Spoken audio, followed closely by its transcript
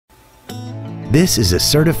This is a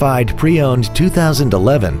certified pre-owned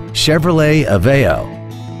 2011 Chevrolet Aveo.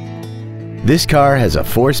 This car has a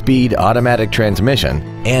 4-speed automatic transmission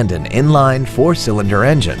and an inline 4-cylinder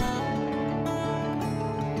engine.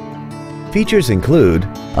 Features include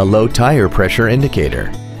a low tire pressure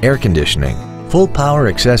indicator, air conditioning, full power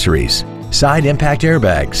accessories, side impact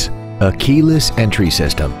airbags, a keyless entry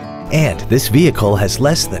system, and this vehicle has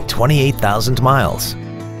less than 28,000 miles.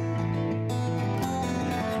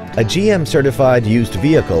 A GM-certified used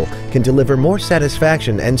vehicle can deliver more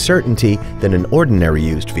satisfaction and certainty than an ordinary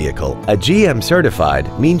used vehicle. A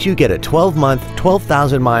GM-certified means you get a 12-month,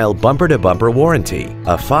 12,000-mile bumper-to-bumper warranty,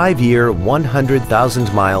 a 5-year,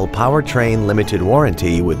 100,000-mile powertrain limited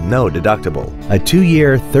warranty with no deductible, a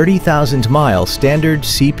 2-year, 30,000-mile standard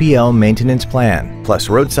CPL maintenance plan, plus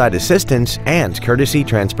roadside assistance and courtesy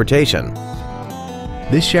transportation.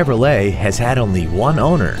 This Chevrolet has had only one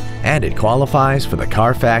owner, and it qualifies for the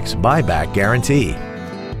Carfax buyback guarantee.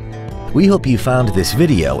 We hope you found this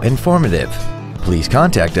video informative. Please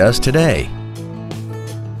contact us today.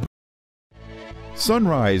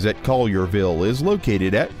 Sunrise at Collierville is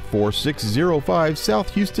located at 4605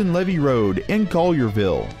 South Houston Levee Road in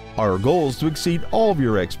Collierville. Our goal is to exceed all of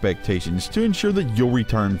your expectations to ensure that you'll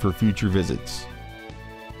return for future visits.